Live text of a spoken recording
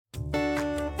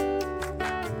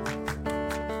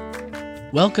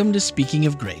Welcome to Speaking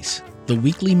of Grace, the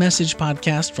weekly message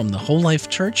podcast from the Whole Life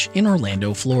Church in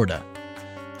Orlando, Florida.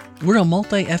 We're a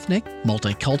multi-ethnic,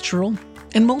 multicultural,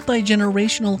 and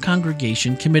multi-generational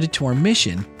congregation committed to our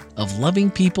mission of loving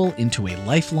people into a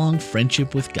lifelong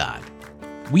friendship with God.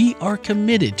 We are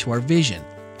committed to our vision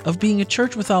of being a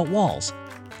church without walls,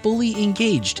 fully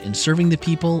engaged in serving the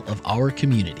people of our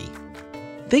community.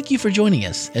 Thank you for joining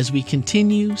us as we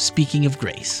continue Speaking of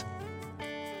Grace.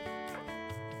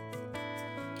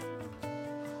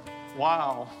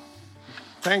 Wow.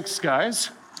 Thanks,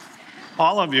 guys.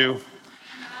 All of you.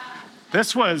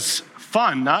 This was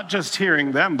fun, not just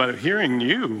hearing them, but hearing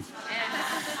you.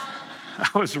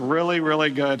 That was really, really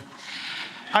good.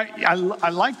 I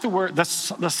like the word, the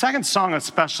second song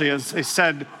especially, as they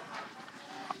said,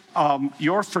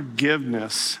 your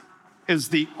forgiveness is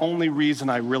the only reason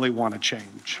I really want to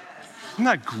change. Isn't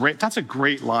that great? That's a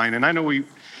great line. And I know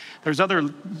there's other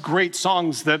great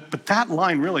songs but that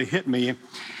line really hit me.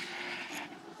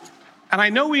 And I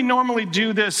know we normally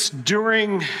do this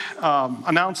during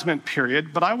announcement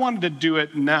period, but I wanted to do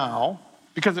it now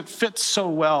because it fits so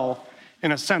well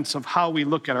in a sense of how we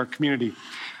look at our community.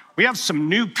 We have some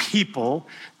new people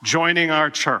joining our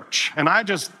church, and I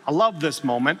love this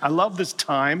moment. I love this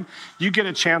time. You get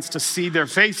a chance to see their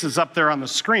faces up there on the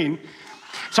screen.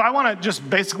 So I want to just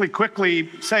basically quickly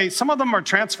say some of them are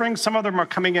transferring, some of them are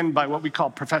coming in by what we call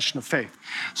profession of faith.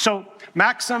 So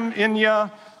Maxim, Inya,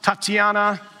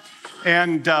 Tatiana,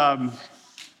 and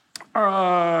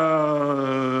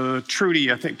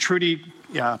Trudy,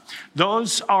 yeah.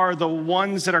 Those are the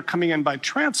ones that are coming in by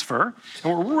transfer,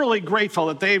 and we're really grateful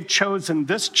that they've chosen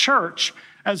this church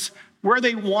as where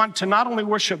they want to not only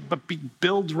worship, but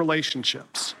build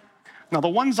relationships. Now, the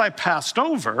ones I passed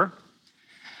over,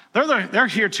 they're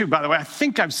here too, by the way. I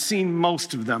think I've seen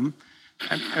most of them,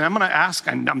 and I'm going to ask,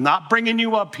 and I'm not bringing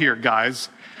you up here, guys,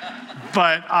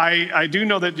 but I do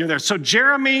know that you're there. So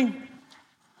Jeremy,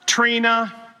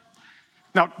 Trina.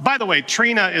 Now, by the way,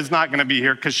 Trina is not going to be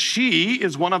here because she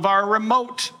is one of our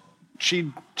remote.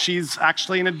 She's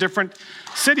actually in a different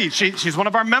city. She's one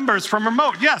of our members from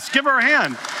remote. Yes, give her a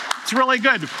hand. It's really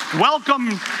good.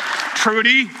 Welcome,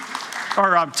 Trudy,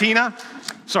 or Tina.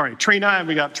 Sorry, Trina, and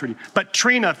we got Trudy. But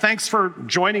Trina, thanks for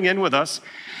joining in with us.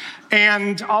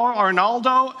 And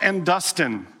Arnaldo and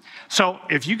Dustin. So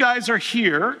if you guys are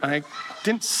here, I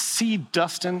didn't see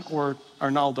Dustin or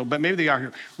Arnaldo, but maybe they are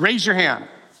here. Raise your hand.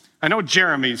 I know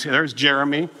Jeremy's here. There's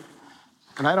Jeremy.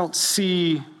 And I don't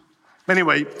see,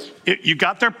 anyway, you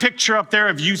got their picture up there.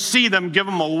 If you see them, give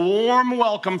them a warm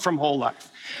welcome from Whole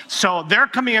Life. So they're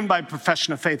coming in by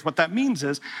profession of faith. What that means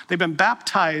is they've been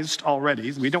baptized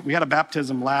already. We had a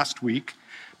baptism last week,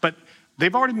 but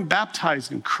they've already been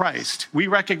baptized in Christ. We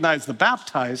recognize the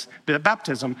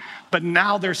baptism, but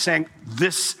now they're saying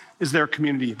this is their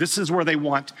community. This is where they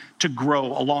want to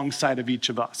grow alongside of each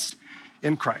of us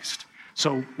in Christ.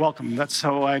 So welcome.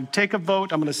 So I take a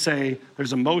vote. I'm going to say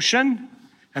there's a motion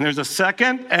and there's a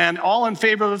second, and all in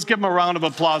favor, let's give them a round of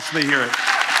applause so they hear it.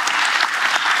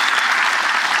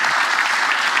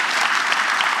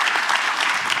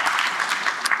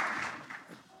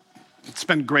 It's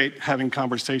been great having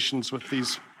conversations with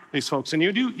these folks. And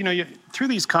through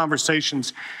these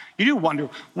conversations, you do wonder,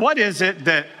 what is it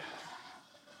that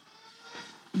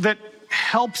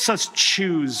helps us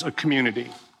choose a community?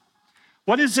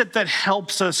 What is it that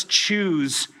helps us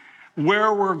choose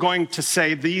where we're going to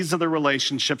say, these are the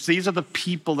relationships, these are the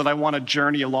people that I want to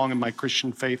journey along in my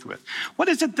Christian faith with? What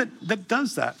is it that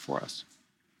does that for us?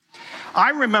 I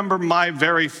remember my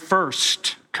very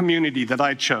first community that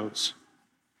I chose.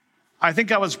 I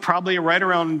think I was probably right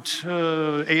around 8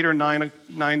 or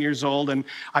 9 years old, and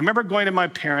I remember going to my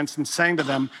parents and saying to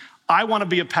them, I want to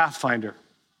be a Pathfinder.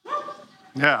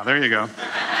 Yeah, there you go.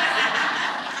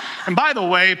 And by the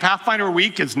way, Pathfinder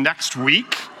Week is next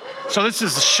week, so this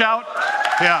is a shout.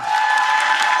 Yeah.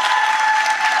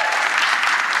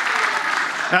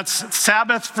 That's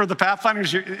Sabbath for the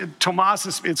Pathfinders.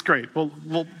 Tomas, it's great. We'll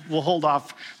hold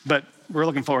off, but we're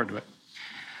looking forward to it.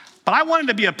 But I wanted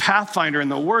to be a Pathfinder in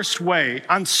the worst way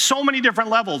on so many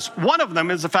different levels. One of them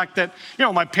is the fact that,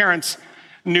 my parents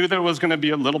knew that it was going to be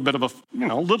a little bit of a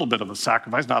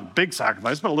sacrifice, not a big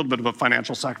sacrifice, but a little bit of a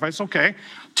financial sacrifice. Okay,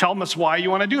 tell us why you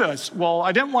want to do this. Well,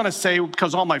 I didn't want to say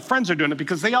because all my friends are doing it,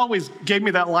 because they always gave me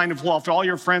that line of, well, if all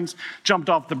your friends jumped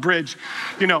off the bridge,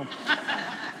 But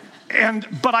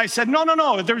I said,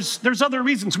 no, there's other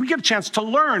reasons. We get a chance to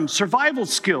learn survival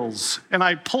skills. And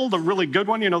I pulled a really good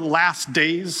one, the last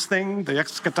days thing, the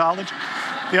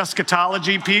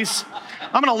eschatology piece.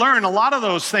 I'm going to learn a lot of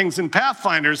those things in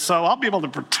Pathfinders, so I'll be able to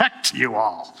protect you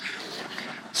all.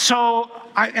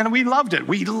 And we loved it.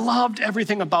 We loved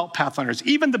everything about Pathfinders,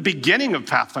 even the beginning of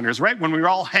Pathfinders, right? When we were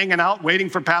all hanging out waiting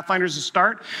for Pathfinders to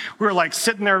start, we were like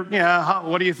sitting there,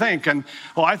 what do you think? And,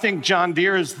 I think John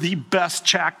Deere is the best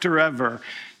tractor ever.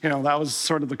 That was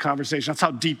sort of the conversation. That's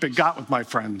how deep it got with my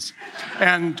friends.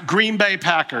 And Green Bay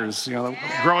Packers,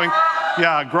 growing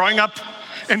up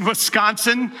in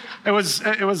Wisconsin, it was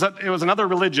another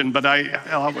religion, but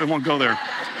I won't go there.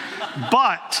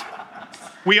 But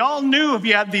we all knew if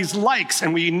you had these likes,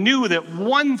 and we knew that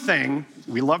one thing,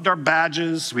 we loved our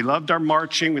badges, we loved our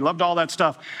marching, we loved all that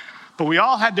stuff, but we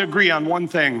all had to agree on one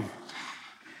thing.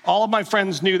 All of my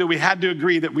friends knew that we had to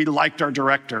agree that we liked our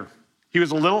director. He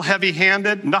was a little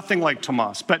heavy-handed, nothing like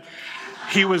Tomas, but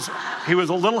he was a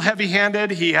little heavy-handed.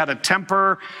 He had a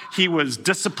temper. He was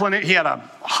disciplined. He had a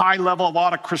high level of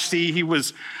autocracy. He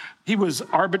was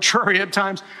arbitrary at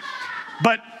times,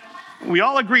 but we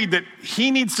all agreed that he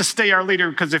needs to stay our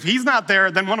leader, because if he's not there,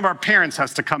 then one of our parents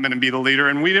has to come in and be the leader,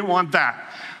 and we didn't want that.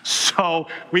 So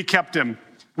we kept him.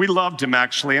 We loved him,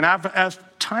 actually. And as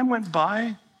time went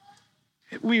by,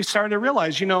 we started to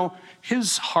realize,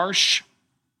 his harsh,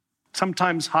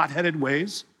 sometimes hot-headed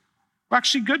ways were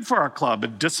actually good for our club.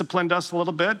 It disciplined us a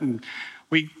little bit, and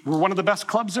we were one of the best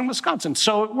clubs in Wisconsin.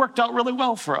 So it worked out really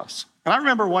well for us. And I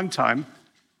remember one time,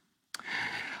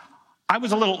 I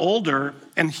was a little older,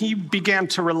 and he began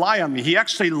to rely on me. He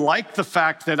actually liked the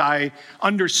fact that I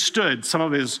understood some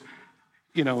of his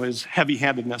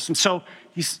heavy-handedness. And so,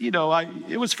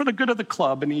 it was for the good of the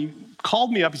club, and he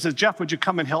called me up. He says, Jeff, would you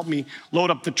come and help me load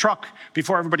up the truck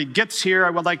before everybody gets here? I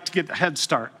would like to get a head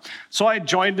start. So I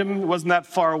joined him. It wasn't that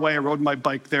far away. I rode my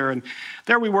bike there, and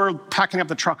there we were packing up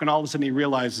the truck, and all of a sudden he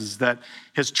realizes that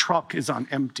his truck is on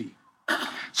empty.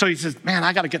 So he says, man,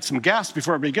 I got to get some gas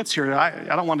before everybody gets here. I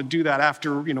don't want to do that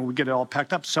after, we get it all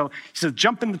packed up. So he says,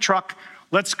 jump in the truck.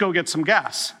 Let's go get some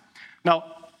gas. Now,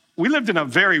 we lived in a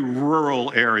very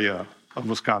rural area of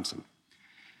Wisconsin.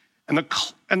 And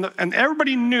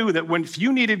everybody knew that if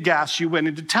you needed gas, you went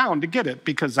into town to get it,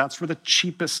 because that's where the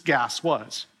cheapest gas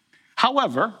was.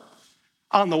 However,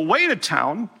 on the way to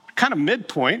town, kind of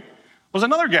midpoint, was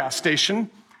another gas station,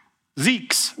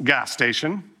 Zeke's gas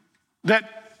station,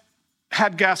 that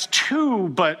had gas too,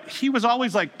 but he was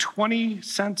always like 20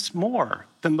 cents more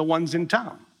than the ones in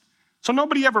town. So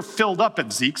nobody ever filled up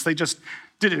at Zeke's. They just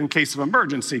did it in case of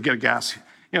emergency, get a gas,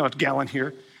 a gallon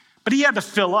here. But he had to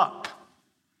fill up,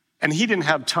 and he didn't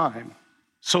have time.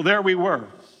 So there we were,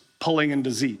 pulling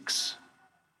into Zeke's.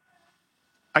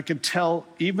 I could tell,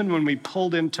 even when we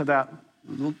pulled up to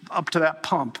that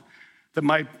pump, that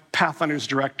my Pathfinder's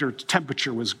director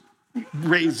temperature was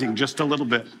raising just a little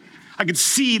bit. I could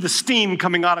see the steam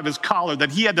coming out of his collar,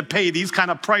 that he had to pay these kind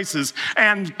of prices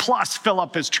and plus fill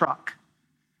up his truck.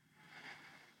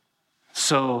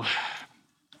 So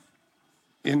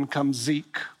in comes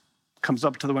Zeke, comes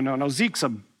up to the window. Now, Zeke's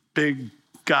a big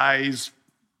guy. He's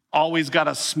always got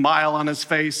a smile on his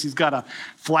face. He's got a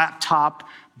flat top,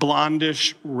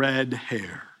 blondish red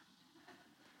hair.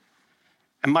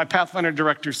 And my Pathfinder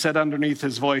director said underneath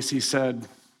his voice, he said,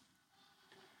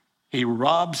 he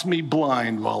robs me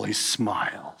blind while he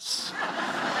smiles.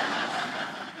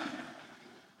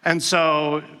 And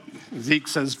so Zeke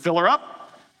says, fill her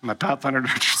up. My Pathfinder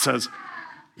director says,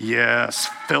 yes,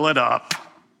 fill it up.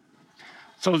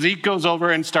 So Zeke goes over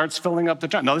and starts filling up the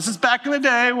truck. Now, this is back in the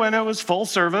day when it was full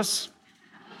service.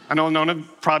 I know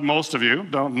probably most of you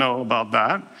don't know about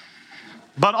that.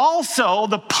 But also,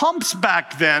 the pumps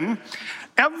back then,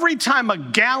 every time a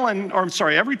gallon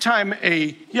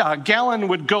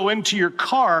would go into your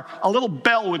car, a little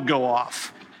bell would go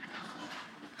off.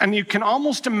 And you can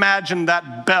almost imagine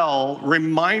that bell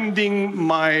reminding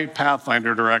my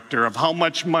Pathfinder director of how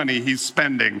much money he's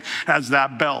spending as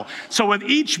that bell. So with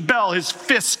each bell, his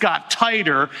fists got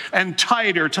tighter and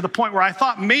tighter, to the point where I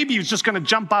thought maybe he was just going to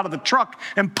jump out of the truck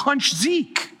and punch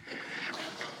Zeke.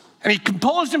 And he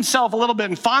composed himself a little bit,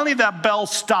 and finally that bell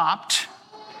stopped.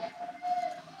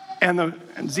 And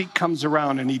Zeke comes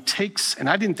around, and he takes, and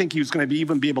I didn't think he was going to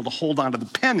even be able to hold onto the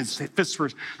pen. His fists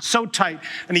were so tight.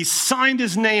 And he signed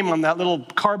his name on that little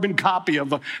carbon copy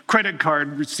of a credit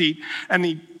card receipt. And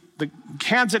he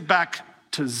hands it back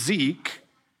to Zeke.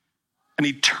 And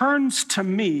he turns to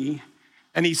me,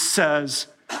 and he says,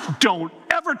 don't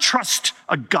ever trust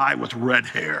a guy with red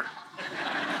hair.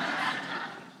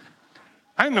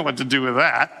 I didn't know what to do with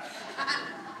that.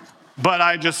 But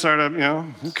I just sort of,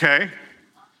 okay.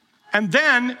 And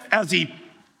then, as he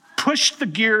pushed the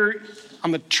gear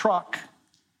on the truck,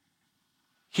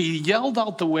 he yelled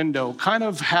out the window, kind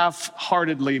of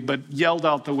half-heartedly, but yelled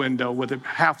out the window with it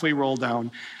halfway rolled down,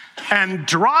 and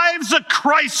drives a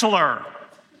Chrysler.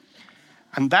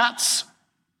 And that's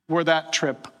where that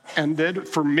trip ended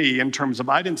for me in terms of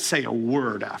I didn't say a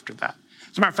word after that.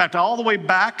 As a matter of fact, all the way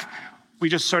back, we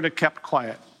just sort of kept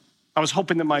quiet. I was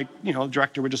hoping that my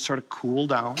director would just sort of cool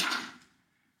down.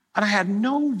 And I had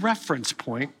no reference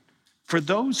point for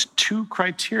those two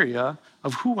criteria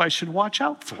of who I should watch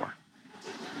out for.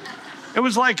 It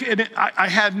was like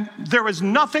there was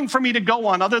nothing for me to go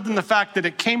on other than the fact that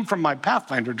it came from my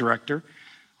Pathfinder director,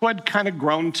 who I'd kind of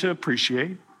grown to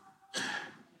appreciate.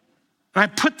 And I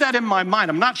put that in my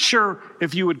mind. I'm not sure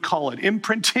if you would call it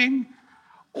imprinting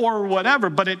or whatever,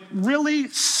 but it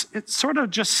sort of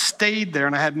just stayed there,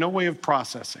 and I had no way of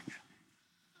processing it.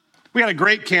 We had a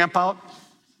great camp out,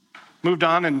 moved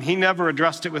on, and he never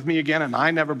addressed it with me again, and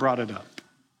I never brought it up.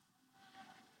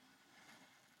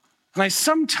 And I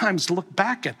sometimes look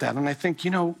back at that and I think,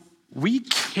 we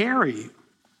carry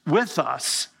with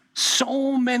us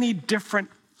so many different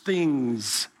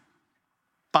things,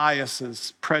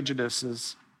 biases,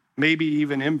 prejudices, maybe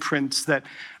even imprints that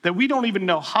we don't even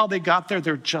know how they got there.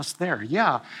 They're just there.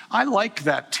 Yeah, I like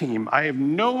that team. I have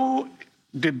no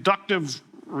deductive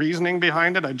reasoning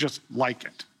behind it. I just like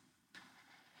it.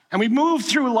 And we move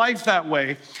through life that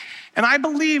way. And I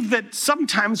believe that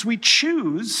sometimes we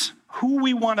choose who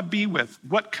we want to be with,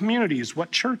 what communities,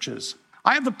 what churches.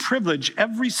 I have the privilege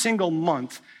every single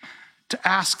month to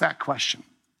ask that question.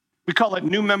 We call it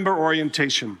new member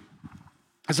orientation.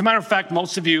 As a matter of fact,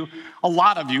 a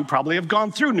lot of you probably have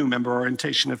gone through new member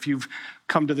orientation if you've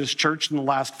come to this church in the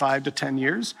last 5 to 10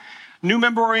 years. New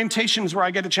member orientation is where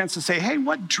I get a chance to say, hey,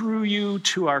 what drew you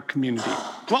to our community?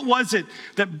 What was it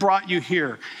that brought you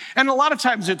here? And a lot of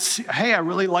times it's, hey, I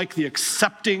really like the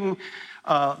accepting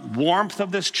warmth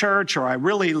of this church, or I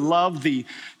really love the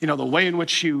way in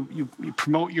which you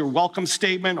promote your welcome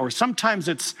statement, or sometimes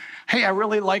it's, hey, I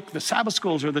really like the Sabbath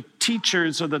schools or the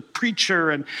teachers or the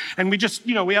preacher, and we just,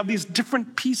 we have these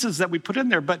different pieces that we put in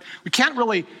there, but we can't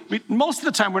really, most of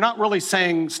the time we're not really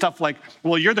saying stuff like,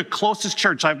 well, you're the closest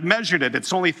church, I've measured it,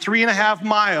 it's only 3.5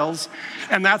 miles,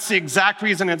 and that's the exact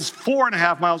reason it's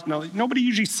 4.5 miles. No, nobody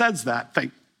usually says that,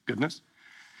 thank goodness.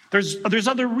 There's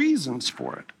other reasons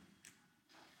for it.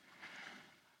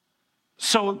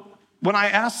 So when I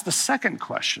ask the second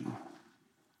question,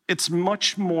 it's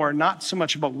much more, not so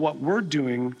much about what we're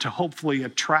doing to hopefully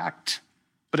attract,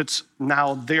 but it's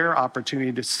now their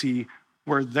opportunity to see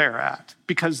where they're at,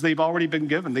 because they've already been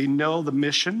given. They know the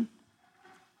mission,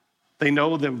 they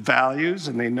know the values,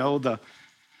 and they know the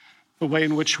way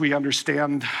in which we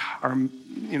understand our,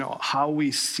 how we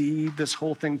see this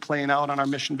whole thing playing out on our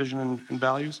mission, vision, and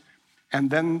values. And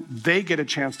then they get a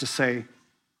chance to say,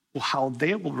 well, how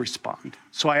they will respond.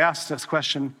 So I asked this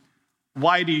question,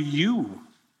 why do you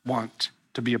want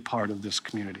to be a part of this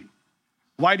community?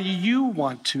 Why do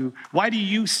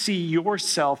you see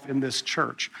yourself in this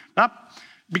church? Not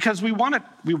because we want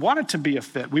it to be a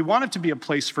fit. We want it to be a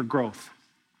place for growth.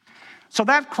 So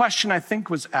that question, I think,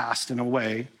 was asked in a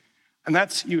way,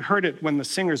 and you heard it when the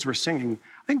singers were singing.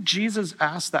 I think Jesus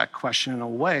asked that question in a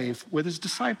way with his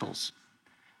disciples.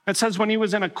 It says when he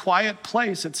was in a quiet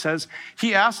place, it says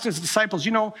he asked his disciples,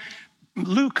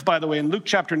 Luke, by the way, in Luke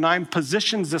chapter 9,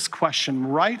 positions this question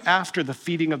right after the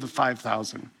feeding of the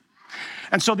 5,000.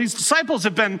 And so these disciples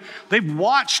they've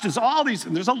watched as all these,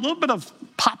 and there's a little bit of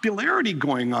popularity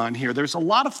going on here. There's a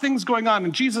lot of things going on.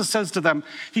 And Jesus says to them,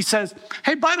 he says,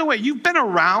 hey, by the way, you've been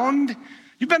around,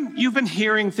 you've been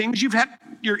hearing things, you've had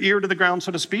your ear to the ground,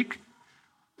 so to speak.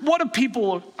 What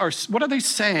are they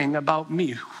saying about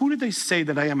me? Who do they say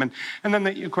that I am? And then,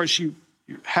 of course, you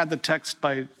had the text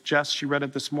by Jess. She read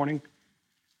it this morning.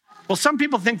 Well, some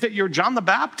people think that you're John the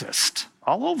Baptist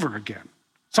all over again.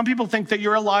 Some people think that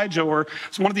you're Elijah or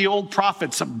one of the old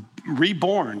prophets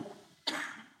reborn.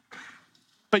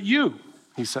 But you,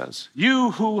 he says,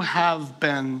 you who have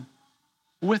been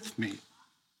with me,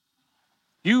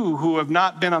 you who have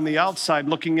not been on the outside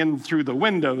looking in through the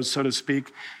windows, so to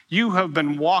speak, you have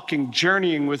been walking,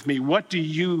 journeying with me. What do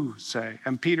you say?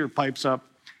 And Peter pipes up,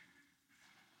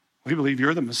 we believe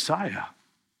you're the Messiah.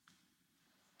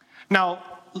 Now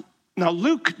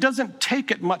Luke doesn't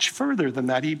take it much further than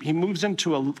that. He moves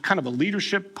into a kind of a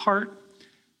leadership part,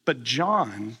 but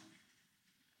John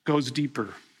goes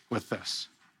deeper with this.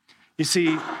 You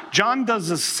see, John does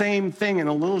the same thing in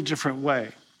a little different way.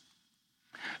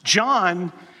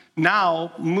 John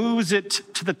now moves it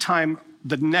to the time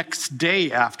the next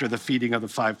day after the feeding of the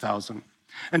 5,000.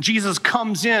 And Jesus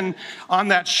comes in on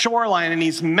that shoreline and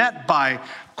he's met by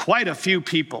quite a few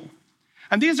people.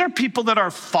 And these are people that are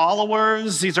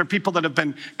followers. These are people that have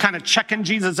been kind of checking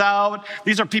Jesus out.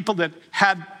 These are people that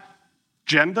had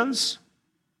agendas.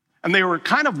 And they were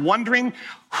kind of wondering,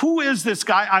 who is this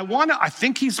guy? I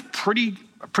think he's pretty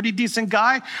a pretty decent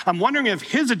guy. I'm wondering if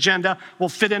his agenda will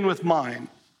fit in with mine.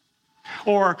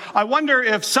 Or I wonder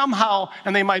if somehow,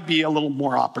 and they might be a little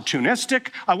more opportunistic,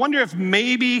 I wonder if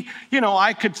maybe,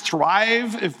 I could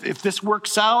thrive if this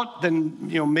works out, then,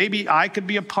 maybe I could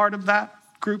be a part of that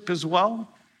group as well.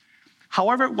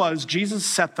 However it was, Jesus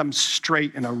set them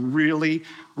straight in a really,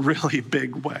 really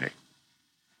big way.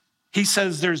 He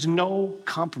says there's no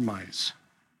compromise.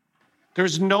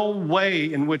 There's no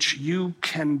way in which you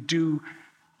can do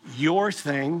your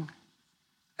thing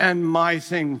and my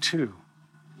thing too.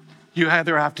 You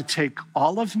either have to take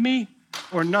all of me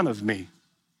or none of me.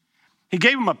 He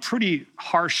gave them a pretty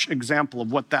harsh example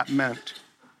of what that meant.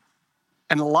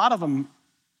 And a lot of them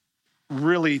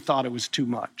really thought it was too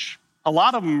much. A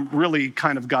lot of them really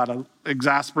kind of got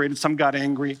exasperated. Some got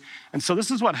angry. And so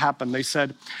this is what happened. They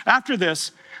said, after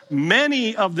this,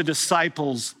 many of the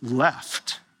disciples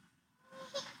left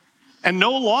and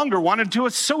no longer wanted to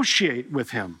associate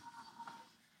with him.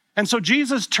 And so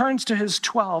Jesus turns to his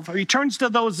 12, or he turns to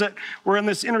those that were in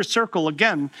this inner circle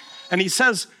again, and he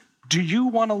says, do you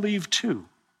want to leave too?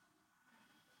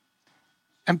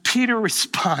 And Peter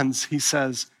responds, he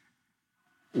says,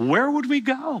 where would we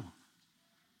go?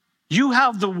 You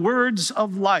have the words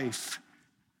of life.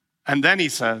 And then he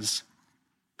says,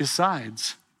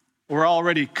 besides, we're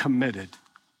already committed.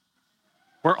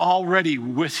 We're already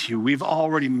with you. We've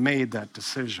already made that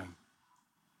decision.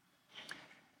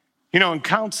 In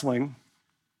counseling,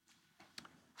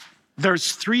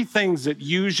 there's 3 things that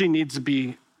usually needs to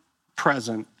be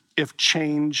present if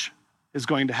change is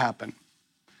going to happen.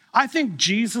 I think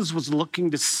Jesus was looking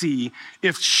to see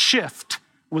if shift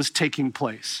was taking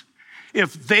place,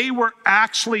 if they were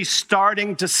actually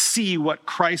starting to see what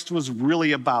Christ was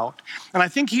really about. And I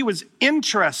think he was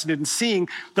interested in seeing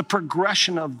the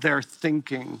progression of their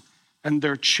thinking and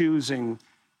their choosing,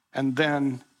 and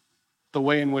then the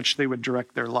way in which they would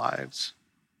direct their lives.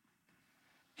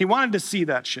 He wanted to see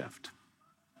that shift.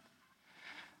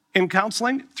 In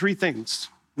counseling, 3 things.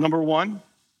 Number 1,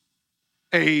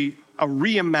 a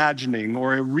reimagining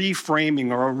or a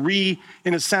reframing or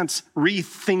in a sense,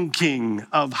 rethinking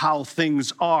of how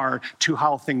things are to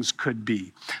how things could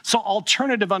be. So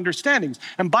alternative understandings.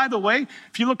 And by the way,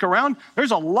 if you look around,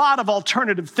 there's a lot of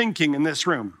alternative thinking in this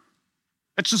room.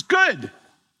 It's just good.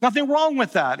 Nothing wrong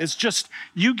with that. It's just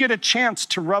you get a chance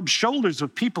to rub shoulders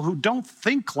with people who don't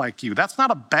think like you. That's not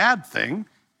a bad thing.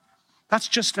 That's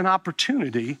just an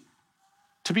opportunity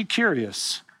to be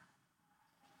curious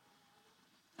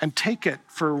and take it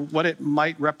for what it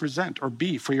might represent or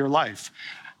be for your life.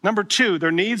 Number 2,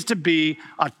 there needs to be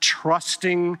a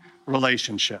trusting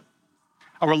relationship.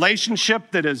 A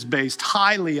relationship that is based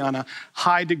highly on a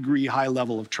high degree, high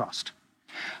level of trust.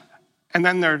 And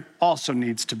then there also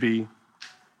needs to be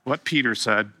what Peter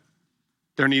said,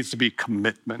 there needs to be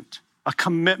commitment, a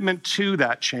commitment to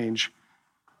that change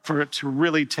for it to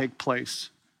really take place,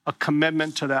 a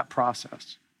commitment to that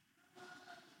process.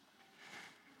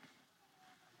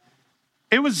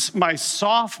 It was my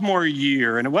sophomore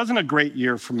year, and it wasn't a great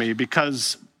year for me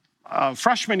because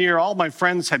freshman year, all my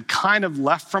friends had kind of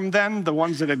left from then, the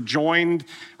ones that had joined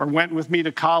or went with me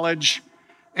to college,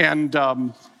 and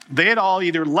they had all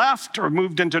either left or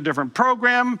moved into a different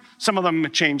program. Some of them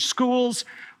had changed schools,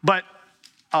 but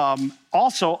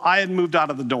also I had moved out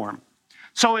of the dorm.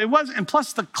 So it was, and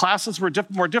plus the classes were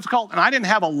more difficult, and I didn't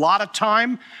have a lot of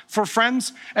time for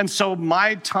friends, and so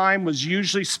my time was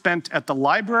usually spent at the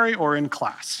library or in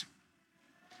class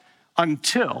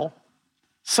until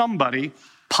somebody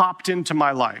popped into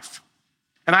my life.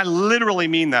 And I literally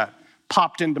mean that,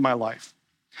 popped into my life.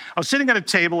 I was sitting at a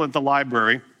table at the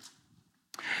library,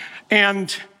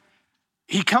 and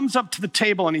he comes up to the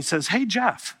table and he says, "Hey,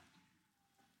 Jeff,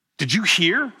 did you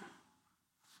hear?"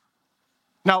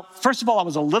 Now, first of all, I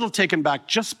was a little taken back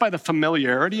just by the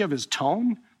familiarity of his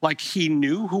tone, like he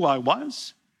knew who I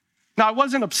was. Now, I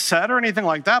wasn't upset or anything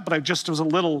like that, but it was a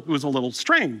little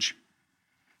strange.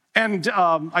 And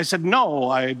I said, "No,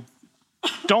 I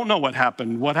don't know what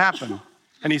happened. What happened?"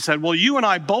 And he said, "Well, you and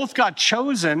I both got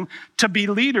chosen to be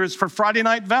leaders for Friday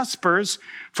night Vespers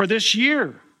for this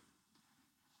year."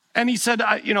 And he said,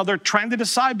 they're trying to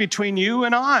decide between you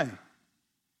and I.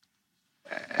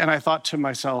 And I thought to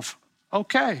myself,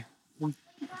 okay, well,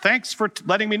 thanks for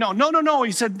letting me know. No.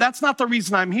 He said, "That's not the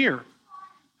reason I'm here."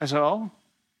 I said, "Oh."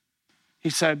 He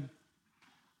said,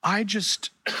 I just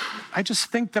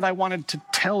think that I wanted to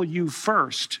tell you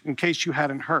first in case you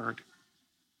hadn't heard.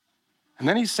 And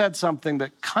then he said something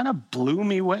that kind of blew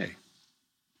me away.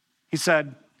 He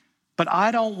said, "But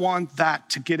I don't want that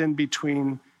to get in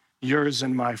between yours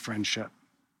and my friendship."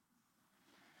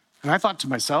 And I thought to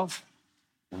myself,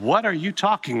 what are you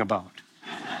talking about?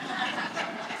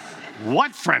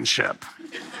 What friendship?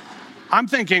 I'm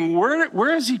thinking,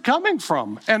 where is he coming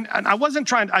from? And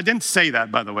I didn't say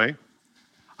that, by the way.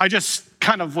 I just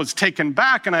kind of was taken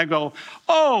back, and I go,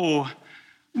 oh,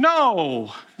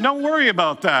 no, don't worry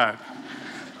about that.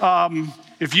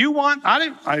 If you want,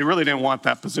 I really didn't want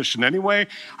that position anyway.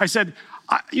 I said,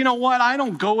 you know what? I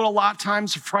don't go a lot of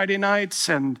times Friday nights,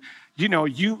 and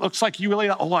looks like you really,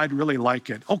 I'd really like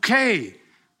it. Okay,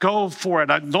 go for it.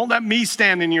 Don't let me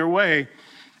stand in your way.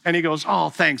 And he goes, oh,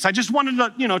 thanks. I just wanted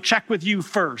to, check with you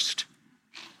first.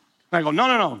 And I go,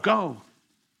 no, go.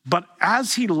 But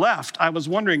as he left, I was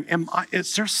wondering,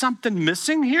 is there something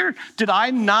missing here? Did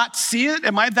I not see it?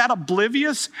 Am I that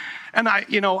oblivious? And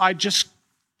I just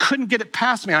couldn't get it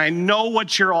past me. I know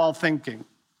what you're all thinking.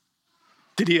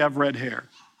 Did he have red hair?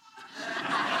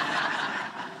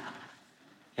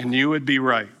 And you would be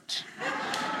right.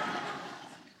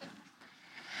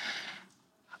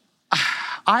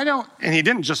 And he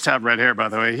didn't just have red hair, by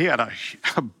the way. He had a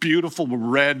beautiful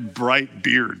red, bright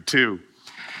beard, too.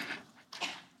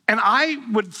 And I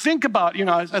would think about,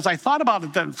 as I thought about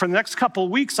it then for the next couple of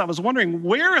weeks, I was wondering,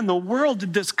 where in the world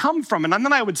did this come from? And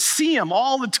then I would see him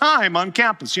all the time on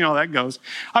campus. You know how that goes.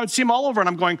 I would see him all over, and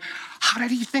I'm going, how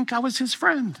did he think I was his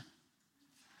friend?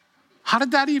 How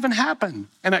did that even happen?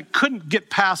 And I couldn't get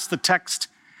past the text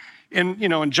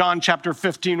in John chapter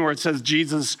 15 where it says,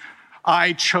 Jesus,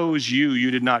 I chose you, you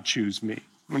did not choose me.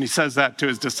 When he says that to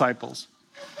his disciples.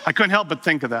 I couldn't help but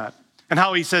think of that. And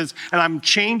how he says, and I'm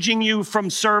changing you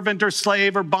from servant or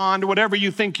slave or bond or whatever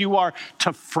you think you are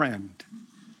to friend.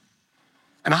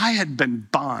 And I had been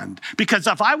bond. Because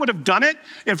if I would have done it,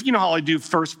 if you know how I do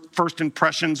first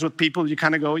impressions with people, you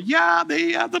kind of go, yeah,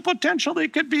 they have the potential, they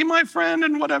could be my friend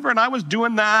and whatever. And I was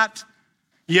doing that.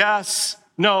 Yes,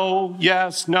 no,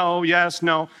 yes, no, yes,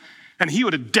 no. And he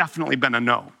would have definitely been a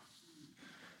no.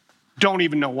 Don't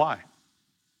even know why.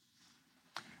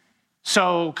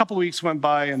 So a couple of weeks went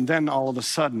by, and then all of a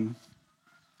sudden,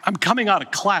 I'm coming out of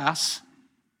class,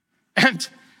 and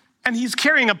he's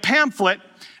carrying a pamphlet,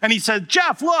 and he said,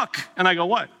 Jeff, look. And I go,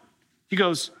 what? He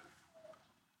goes,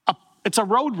 it's a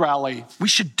road rally. We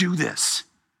should do this.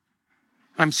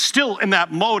 I'm still in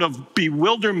that mode of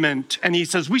bewilderment, and he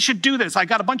says, we should do this. I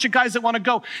got a bunch of guys that want to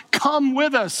go. Come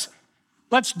with us.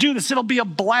 Let's do this. It'll be a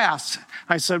blast.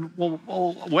 I said, well,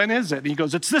 when is it? And he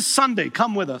goes, it's this Sunday.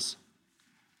 Come with us.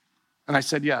 And I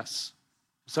said, yes.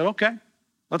 I said, okay,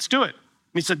 let's do it.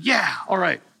 And he said, yeah, all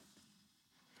right.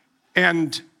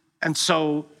 And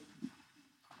so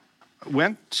I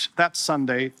went that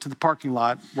Sunday to the parking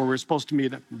lot where we were supposed to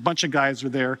meet. A bunch of guys were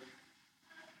there.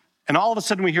 And all of a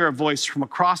sudden we hear a voice from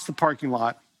across the parking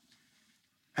lot.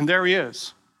 And there he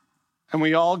is. And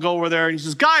we all go over there, and he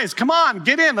says, guys, come on,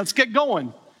 get in, let's get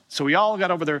going. So we all got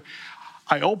over there.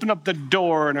 I opened up the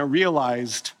door, and I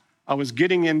realized I was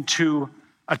getting into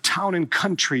a town and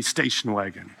country station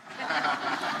wagon.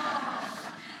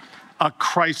 A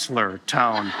Chrysler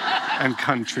town and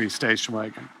country station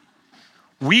wagon.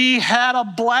 We had a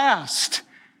blast.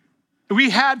 We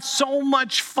had so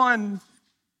much fun.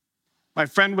 My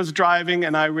friend was driving,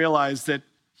 and I realized that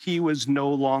he was no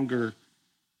longer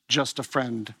just a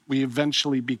friend. We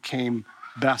eventually became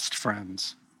best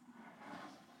friends.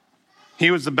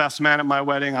 He was the best man at my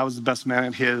wedding. I was the best man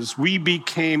at his. We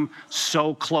became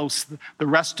so close. The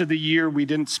rest of the year we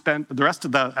didn't spend, the rest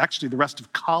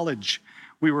of college,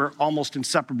 we were almost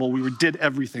inseparable. We did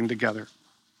everything together.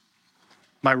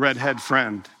 My redhead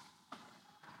friend.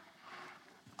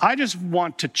 I just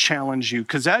want to challenge you,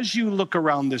 because as you look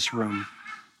around this room,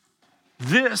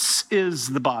 this is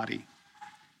the body.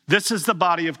 This is the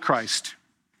body of Christ.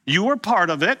 You are part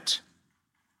of it,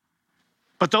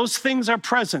 but those things are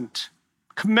present.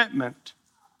 Commitment,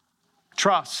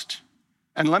 trust.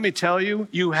 And let me tell you,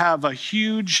 you have a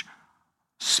huge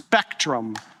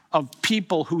spectrum of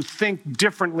people who think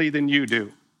differently than you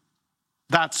do.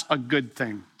 That's a good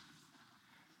thing.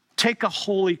 Take a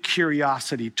holy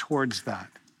curiosity towards that.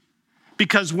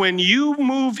 Because when you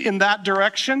move in that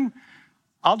direction,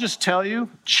 I'll just tell you,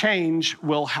 change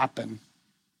will happen.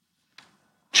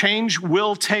 Change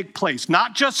will take place,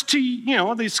 not just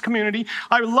to, this community.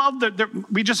 I love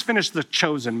that we just finished The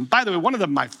Chosen. By the way, one of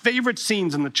my favorite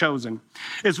scenes in The Chosen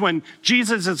is when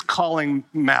Jesus is calling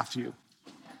Matthew.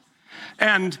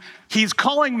 And he's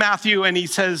calling Matthew, and he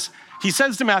says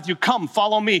to Matthew, come,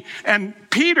 follow me. And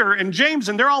Peter and James,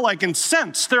 and they're all like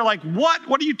incensed. They're like, what?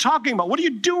 What are you talking about? What are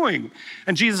you doing?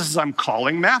 And Jesus says, I'm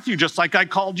calling Matthew, just like I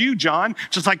called you, John,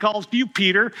 just like I called you,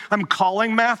 Peter. I'm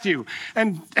calling Matthew.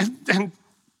 And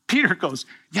Peter goes,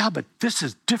 yeah, but this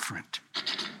is different.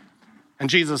 And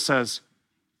Jesus says,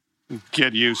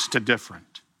 get used to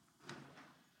different.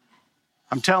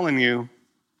 I'm telling you,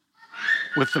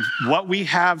 what we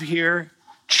have here,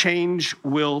 change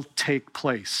will take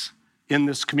place in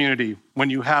this community when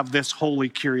you have this holy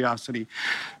curiosity.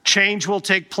 Change will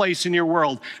take place in your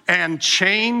world, and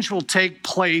change will take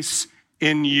place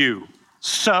in you.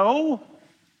 So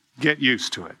get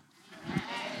used to it.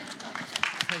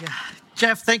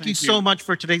 Jeff, thank you so much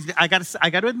for today's. I got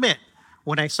to admit,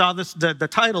 when I saw this, the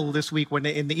title this week,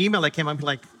 in the email that came, I'm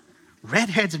like,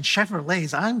 redheads and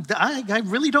Chevrolets. I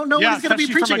really don't know what he's going to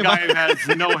be preaching about. From a guy who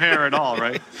has no hair at all,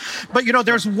 right? But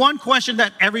there's one question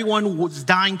that everyone was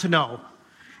dying to know,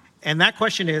 and that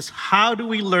question is, how do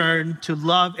we learn to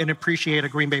love and appreciate a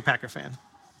Green Bay Packer fan?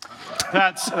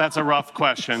 That's a rough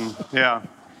question, yeah.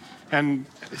 And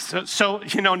so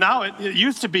now it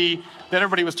used to be that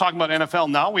everybody was talking about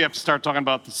NFL. Now we have to start talking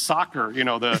about the soccer,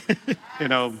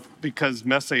 because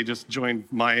Messi just joined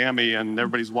Miami and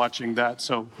everybody's watching that.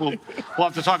 So we'll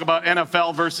have to talk about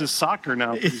NFL versus soccer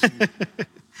now.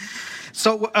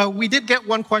 So we did get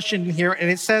one question here,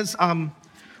 and it says,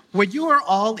 when you are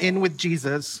all in with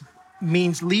Jesus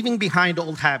means leaving behind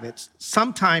old habits.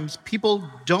 Sometimes people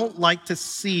don't like to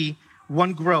see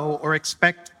one grow or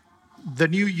expect the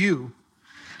new you.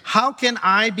 How can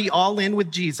I be all in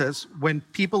with Jesus when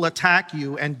people attack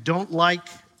you and don't like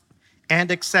and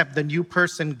accept the new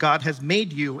person God has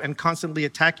made you and constantly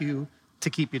attack you to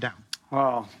keep you down?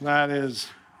 Well, that is,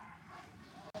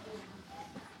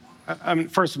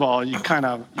 first of all,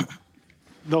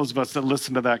 those of us that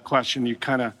listen to that question, you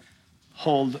kind of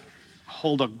hold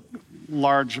a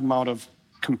large amount of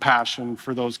compassion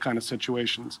for those kind of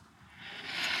situations.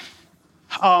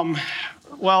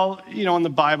 Well, in the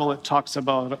Bible, it talks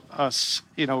about us,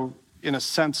 in a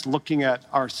sense, looking at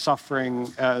our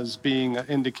suffering as being an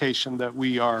indication that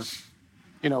we are,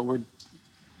 we're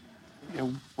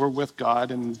with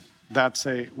God, and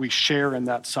we share in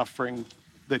that suffering,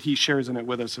 that He shares in it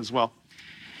with us as well.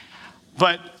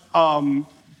 But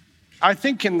I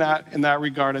think in that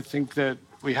regard, I think that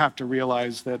we have to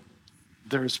realize that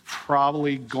there's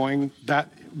probably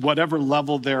whatever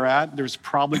level they're at, there's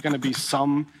probably going to be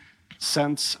some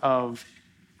sense of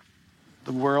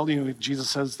the world. Jesus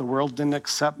says the world didn't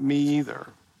accept me either.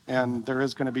 And there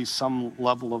is going to be some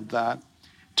level of that.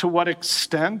 To what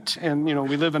extent? And,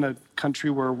 we live in a country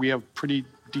where we have pretty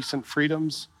decent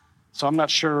freedoms. So I'm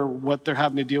not sure what they're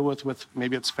having to deal with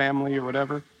maybe it's family or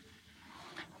whatever.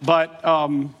 But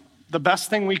the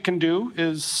best thing we can do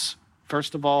is,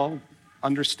 first of all,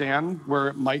 understand where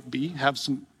it might be, have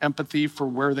some empathy for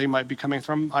where they might be coming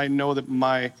from. I know that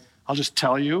I'll just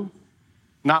tell you,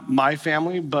 not my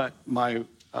family, but the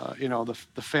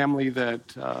family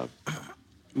that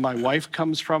my wife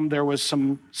comes from, there was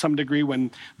some degree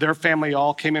when their family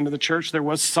all came into the church, there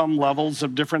was some levels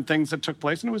of different things that took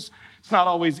place, and it's not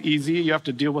always easy. You have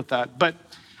to deal with that. But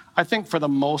I think for the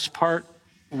most part,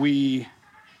 you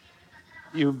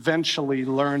eventually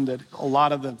learn that a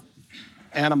lot of the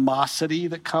animosity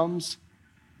that comes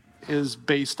is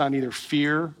based on either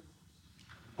fear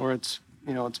or it's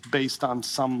based on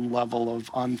some level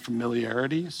of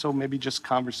unfamiliarity. So maybe just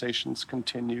conversations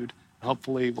continued.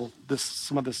 Hopefully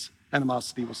some of this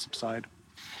animosity will subside.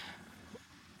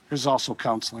 There's also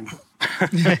counseling.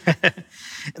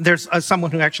 There's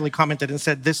someone who actually commented and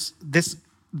said, this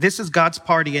is God's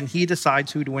party and He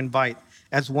decides who to invite.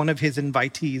 As one of His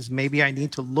invitees, maybe I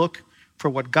need to look for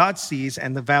what God sees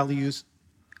and the values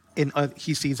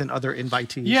He sees in other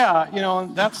invitees. Yeah,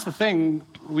 that's the thing.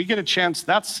 We get a chance.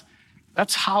 That's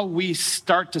how we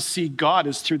start to see God,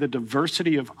 is through the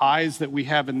diversity of eyes that we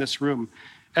have in this room.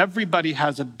 Everybody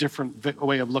has a different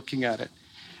way of looking at it.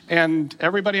 And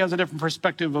everybody has a different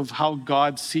perspective of how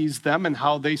God sees them and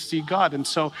how they see God. And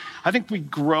so I think we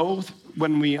grow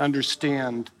when we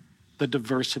understand the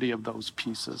diversity of those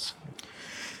pieces.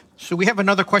 So we have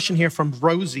another question here from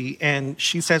Rosie, and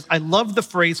she says, I love the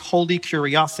phrase holy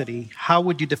curiosity. How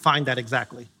would you define that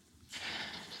exactly?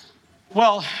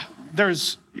 Well,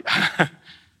 there's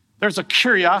a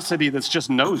curiosity that's just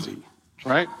nosy,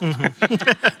 right? Mm-hmm.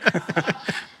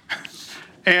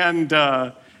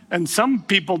 And some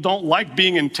people don't like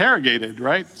being interrogated,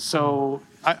 right? So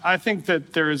I think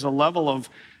that there is a level of,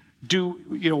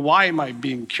 why am I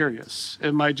being curious?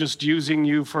 Am I just using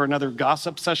you for another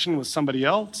gossip session with somebody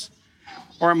else?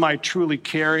 Or am I truly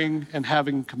caring and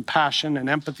having compassion and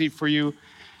empathy for you?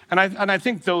 And I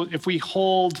think, though, if we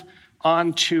hold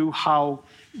on to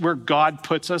where God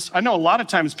puts us, I know a lot of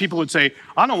times people would say,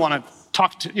 I don't want to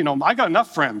talk to, I got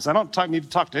enough friends. I don't need to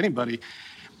talk to anybody.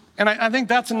 And I think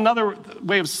that's another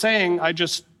way of saying I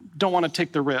just don't want to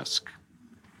take the risk.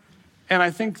 And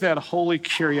I think that holy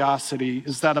curiosity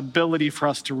is that ability for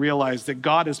us to realize that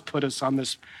God has put us on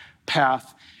this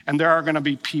path, and there are going to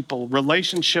be people.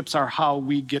 Relationships are how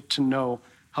we get to know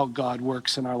how God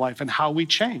works in our life and how we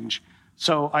change.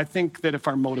 So I think that if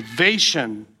our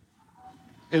motivation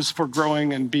is for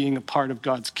growing and being a part of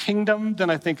God's kingdom, then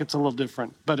I think it's a little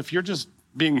different. But if you're just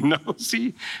being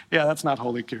nosy, yeah, that's not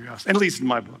holy curiosity, at least in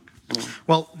my book. Anyway.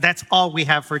 Well, that's all we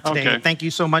have for today. Okay. Thank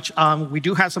you so much. We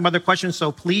do have some other questions,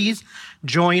 so please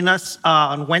join us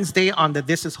on Wednesday on the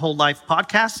This Is Whole Life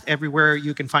podcast. Everywhere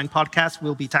you can find podcasts,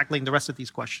 we'll be tackling the rest of these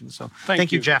questions. So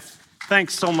thank you, Jeff.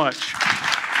 Thanks so much.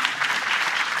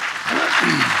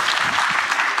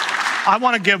 I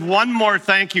want to give one more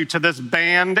thank you to this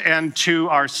band and to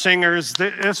our singers.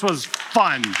 This was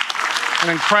fun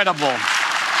and incredible.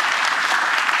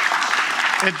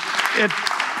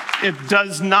 It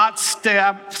does not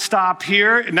stop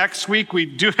here. Next week we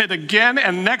do it again,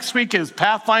 and next week is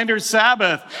Pathfinder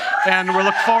Sabbath, and we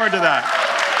look forward to that.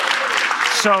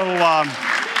 So,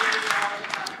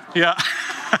 yeah.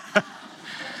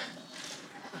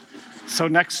 So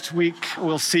next week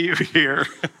we'll see you here.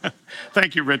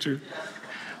 Thank you, Richard.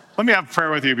 Let me have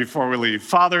prayer with you before we leave.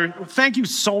 Father, thank you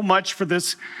so much for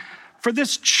this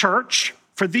church,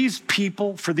 for these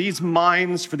people, for these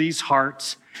minds, for these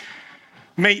hearts.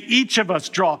 May each of us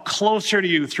draw closer to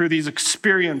you through these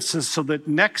experiences so that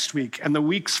next week and the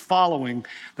weeks following,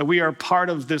 that we are part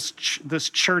of this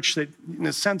church that in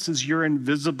a sense is your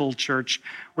invisible church,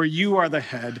 where you are the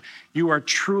head, you are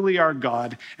truly our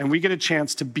God, and we get a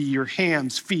chance to be your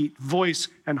hands, feet, voice,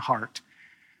 and heart.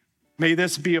 May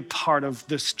this be a part of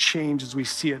this change as we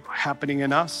see it happening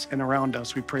in us and around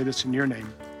us. We pray this in your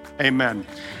name. Amen.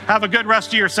 Have a good rest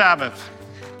of your Sabbath.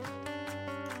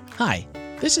 Hi,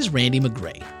 this is Randy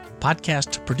McGray,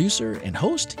 podcast producer and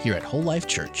host here at Whole Life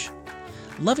Church.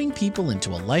 Loving people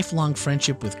into a lifelong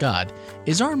friendship with God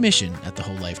is our mission at the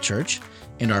Whole Life Church,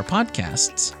 and our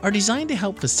podcasts are designed to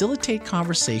help facilitate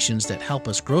conversations that help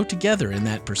us grow together in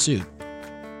that pursuit.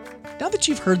 Now that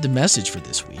you've heard the message for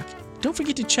this week, don't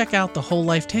forget to check out the Whole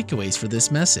Life takeaways for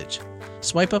this message.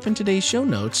 Swipe up in today's show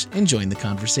notes and join the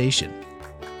conversation.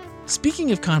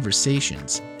 Speaking of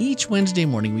conversations, each Wednesday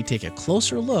morning we take a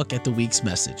closer look at the week's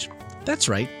message. That's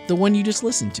right, the one you just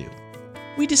listened to.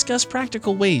 We discuss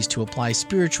practical ways to apply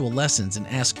spiritual lessons and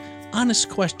ask honest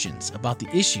questions about the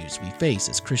issues we face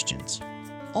as Christians,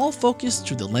 all focused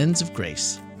through the lens of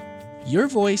grace. Your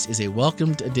voice is a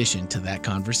welcomed addition to that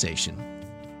conversation.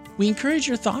 We encourage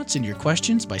your thoughts and your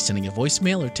questions by sending a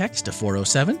voicemail or text to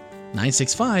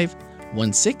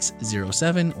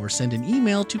 407-965-1607 or send an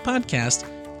email to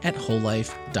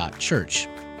podcast@wholelife.church.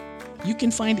 You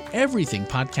can find everything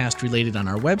podcast related on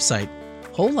our website,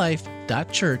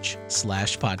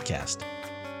 wholelife.church/podcast.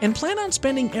 And plan on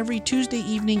spending every Tuesday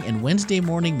evening and Wednesday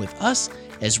morning with us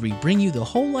as we bring you the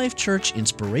Whole Life Church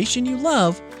inspiration you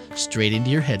love straight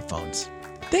into your headphones.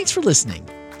 Thanks for listening,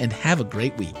 and have a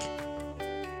great week.